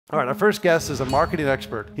All right, our first guest is a marketing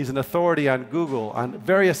expert. He's an authority on Google, on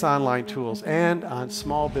various online tools, and on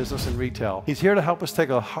small business and retail. He's here to help us take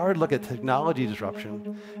a hard look at technology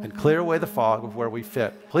disruption and clear away the fog of where we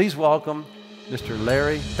fit. Please welcome Mr.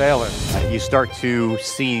 Larry Bailin. You start to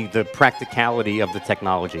see the practicality of the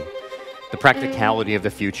technology, the practicality of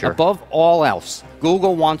the future. Above all else,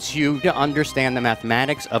 Google wants you to understand the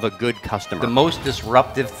mathematics of a good customer. The most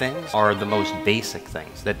disruptive things are the most basic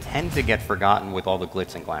things that tend to get forgotten with all the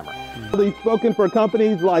glitz and glamour. He's spoken for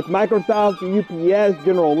companies like Microsoft, UPS,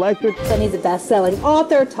 General Electric. And he's a best-selling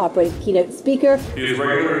author, top-rated keynote speaker. He is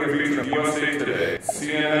regularly featured in USA Today,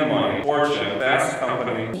 CNN Money, Fortune, Fast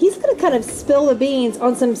Company. He's going to kind of spill the beans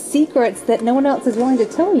on some secrets that no one else is willing to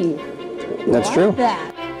tell you. That's true. That.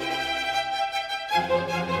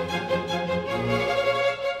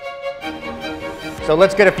 So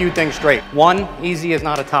let's get a few things straight. One, easy is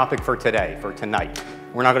not a topic for today, for tonight.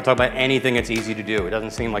 We're not going to talk about anything that's easy to do. It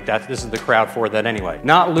doesn't seem like this is the crowd for that anyway.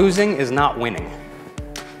 Not losing is not winning.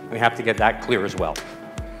 We have to get that clear as well.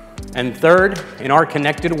 And third, in our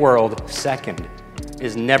connected world, second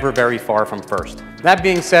is never very far from first. That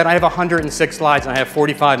being said, I have 106 slides and I have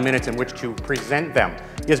 45 minutes in which to present them.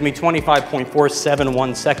 It gives me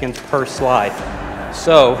 25.471 seconds per slide.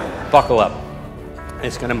 So buckle up.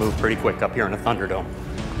 It's going to move pretty quick up here in a Thunderdome.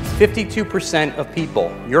 52% of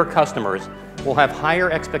people, your customers, will have higher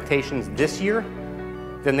expectations this year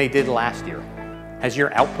than they did last year. Has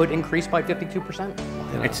your output increased by 52%?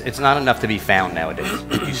 Yeah. It's not enough to be found nowadays.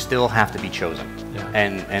 You still have to be chosen. Yeah.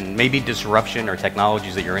 And maybe disruption or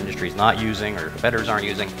technologies that your industry is not using or competitors aren't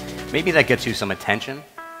using, maybe that gets you some attention.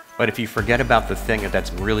 But if you forget about the thing that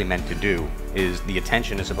that's really meant to do, is the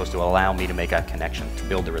attention is supposed to allow me to make a connection, to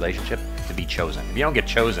build a relationship, to be chosen. If you don't get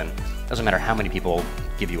chosen, it doesn't matter how many people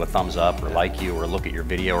give you a thumbs up or like you or look at your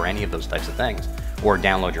video or any of those types of things, or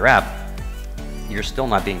download your app, you're still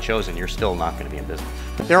not being chosen, you're still not going to be in business.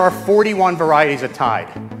 There are 41 varieties of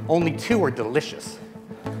Tide. Only 2 are delicious.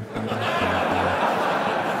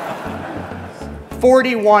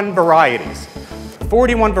 41 varieties.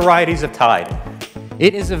 41 varieties of Tide.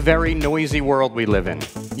 It is a very noisy world we live in.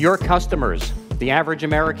 Your customers, the average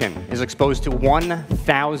American, is exposed to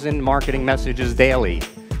 1,000 marketing messages daily.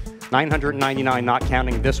 999 not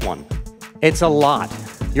counting this one. It's a lot.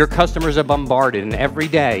 Your customers are bombarded, and every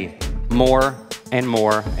day, more and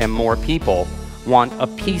more and more people want a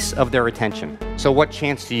piece of their attention. So what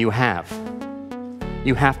chance do you have?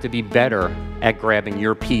 You have to be better at grabbing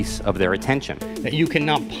your piece of their attention. That you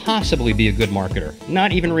cannot possibly be a good marketer,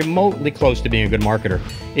 not even remotely close to being a good marketer,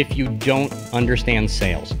 if you don't understand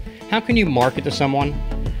sales. How can you market to someone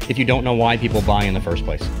if you don't know why people buy in the first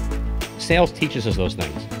place? Sales teaches us those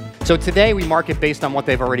things. So today we market based on what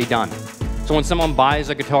they've already done. So when someone buys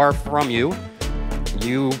a guitar from you,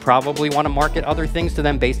 you probably want to market other things to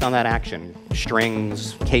them based on that action.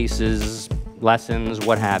 Strings, cases, lessons,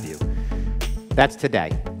 what have you. That's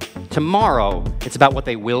today. Tomorrow, it's about what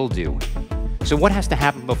they will do. So what has to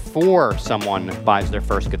happen before someone buys their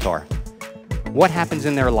first guitar? What happens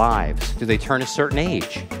in their lives? Do they turn a certain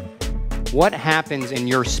age? What happens in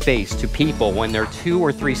your space to people when they're 2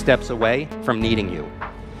 or 3 steps away from needing you?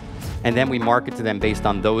 And then we market to them based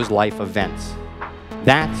on those life events.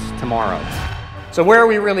 That's tomorrow. So where are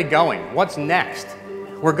we really going? What's next?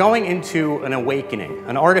 We're going into an awakening,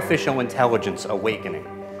 an artificial intelligence awakening,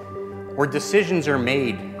 where decisions are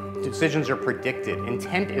made, decisions are predicted,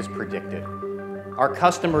 intent is predicted. Our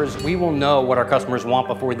customers, we will know what our customers want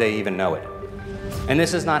before they even know it. And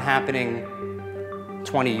this is not happening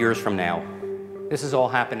 20 years from now. This is all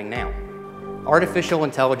happening now. Artificial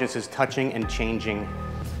intelligence is touching and changing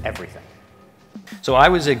everything. So I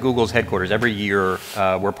was at Google's headquarters. Every year,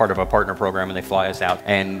 we're part of a partner program and they fly us out.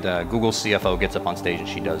 And Google's CFO gets up on stage and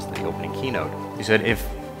she does the opening keynote. He said,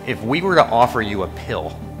 if we were to offer you a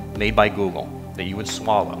pill made by Google that you would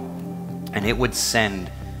swallow, and it would send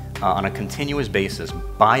on a continuous basis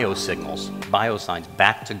biosignals, biosigns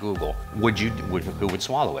back to Google, who would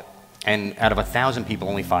swallow it? And out of 1,000 people,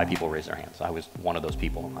 only 5 people raised their hands. I was one of those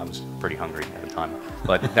people. I was pretty hungry at the time,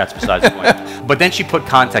 but that's besides the point. But then she put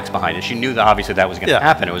context behind it. She knew that obviously that was going to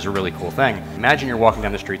happen. It was a really cool thing. Imagine you're walking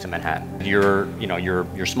down the streets of Manhattan. Your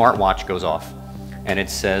smartwatch goes off, and it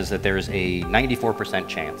says that there's a 94%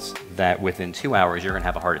 chance that within 2 hours you're going to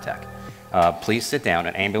have a heart attack. Please sit down.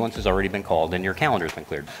 An ambulance has already been called, and your calendar's been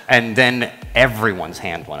cleared. And then everyone's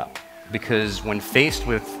hand went up, because when faced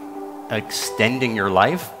with extending your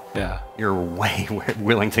life, you're way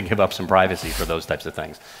willing to give up some privacy for those types of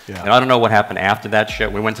things. And I don't know what happened after that show.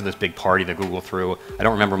 We went to this big party that Google threw. I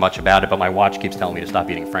don't remember much about it, but my watch keeps telling me to stop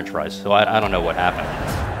eating French fries. So I don't know what happened.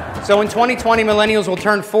 So in 2020, millennials will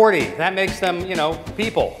turn 40. That makes them, you know,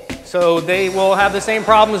 people. So they will have the same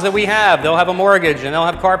problems that we have. They'll have a mortgage, and they'll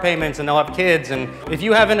have car payments, and they'll have kids. And if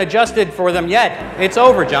you haven't adjusted for them yet, it's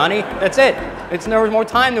over, Johnny. That's it. It's no more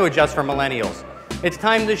time to adjust for millennials. It's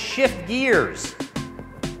time to shift gears.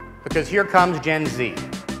 Because here comes Gen Z.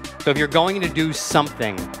 So if you're going to do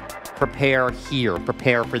something, prepare here.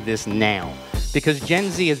 Prepare for this now. Because Gen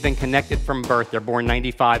Z has been connected from birth. They're born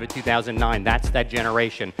 95 to 2009. That's that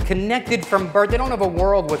generation. Connected from birth. They don't have a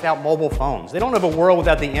world without mobile phones. They don't have a world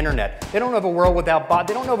without the internet. They don't have a world without bots.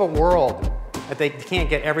 They don't have a world that they can't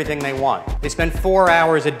get everything they want. They spend 4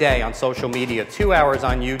 hours a day on social media, 2 hours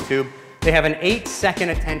on YouTube. They have an 8-second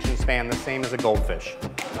attention span, the same as a goldfish.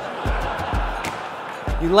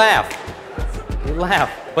 You laugh. You laugh.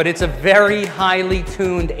 But it's a very highly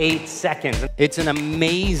tuned 8 seconds. It's an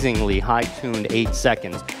amazingly high-tuned 8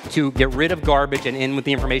 seconds to get rid of garbage and in with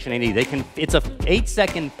the information they need. It's a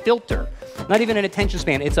 8-second filter. Not even an attention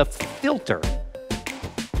span, it's a filter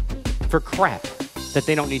for crap that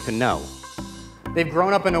they don't need to know. They've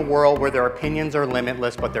grown up in a world where their opinions are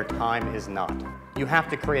limitless, but their time is not. You have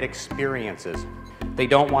to create experiences. They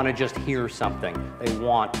don't want to just hear something. They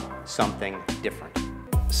want something different.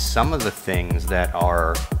 Some of the things that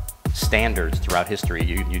are standards throughout history,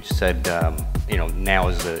 you said, you know, now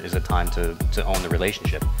is a time to own the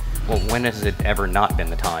relationship. Well, when has it ever not been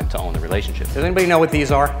the time to own the relationship? Does anybody know what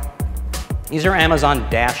these are? These are Amazon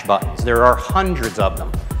Dash buttons. There are hundreds of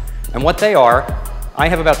them. And what they are, I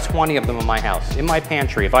have about 20 of them in my house. In my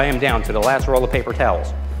pantry, if I am down to the last roll of paper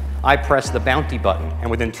towels, I press the bounty button, and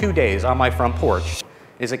within 2 days on my front porch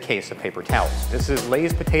is a case of paper towels. This is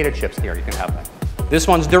Lay's potato chips. Here, you can have them. This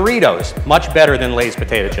one's Doritos, much better than Lay's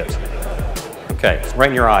potato chips. Okay, right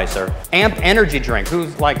in your eye, sir. Amp energy drink. Who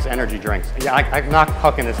likes energy drinks? Yeah, I'm not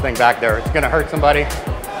hucking this thing back there. It's gonna hurt somebody.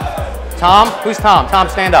 Tom? Who's Tom? Tom,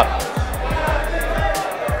 stand up.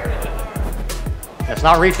 It's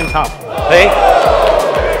not reaching Tom. See?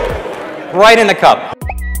 Right in the cup.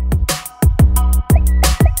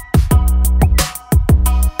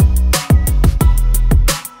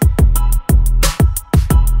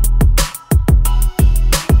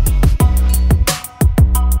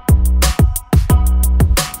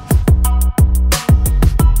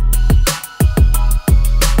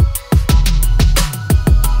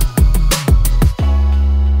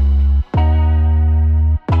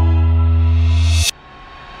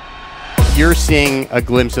 You're seeing a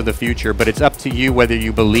glimpse of the future, but it's up to you whether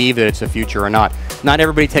you believe that it's a future or not. Not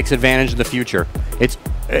everybody takes advantage of the future. It's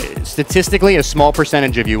statistically a small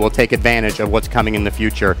percentage of you will take advantage of what's coming in the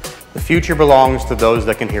future. The future belongs to those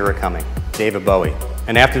that can hear it coming. David Bowie.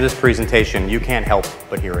 And after this presentation, you can't help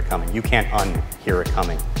but hear it coming. You can't unhear it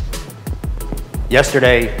coming.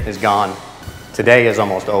 Yesterday is gone. Today is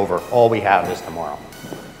almost over. All we have is tomorrow.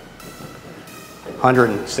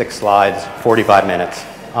 106 slides, 45 minutes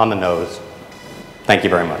on the nose. Thank you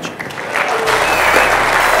very much.